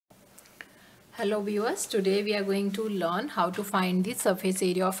Hello viewers, today we are going to learn how to find the surface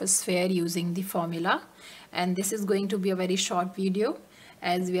area of a sphere using the formula, and this is going to be a very short video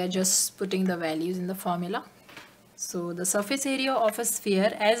as we are just putting the values in the formula. So the surface area of a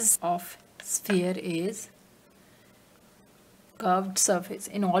sphere is curved surface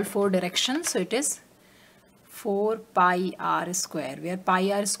in all four directions, so it is 4 pi r square, where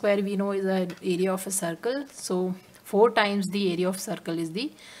pi r square we know is the area of a circle, so 4 times the area of circle is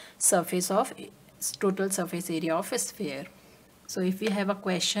the total surface area of a sphere. So if we have a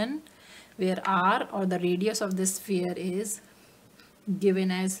question where r, or the radius of this sphere, is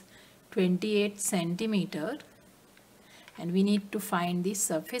given as 28 centimeter and we need to find the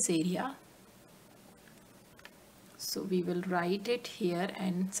surface area, so we will write it here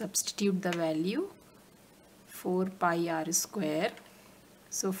and substitute the value 4 pi r square.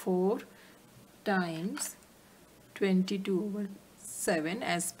 So 4 times 22/7,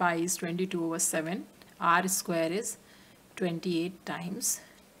 as pi is 22/7, r square is 28 times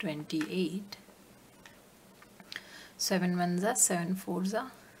 28. 7 ones are 7 fours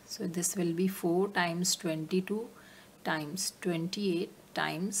are, so this will be 4 times 22 times 28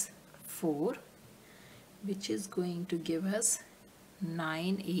 times 4, which is going to give us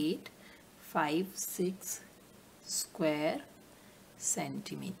 9856 square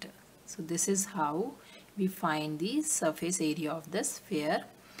centimeter. So this is how we find the surface area of the sphere.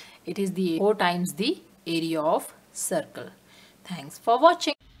 It is the 4 times the area of circle. Thanks for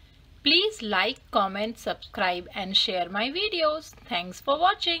watching. Please like, comment, subscribe and share my videos. Thanks for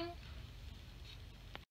watching.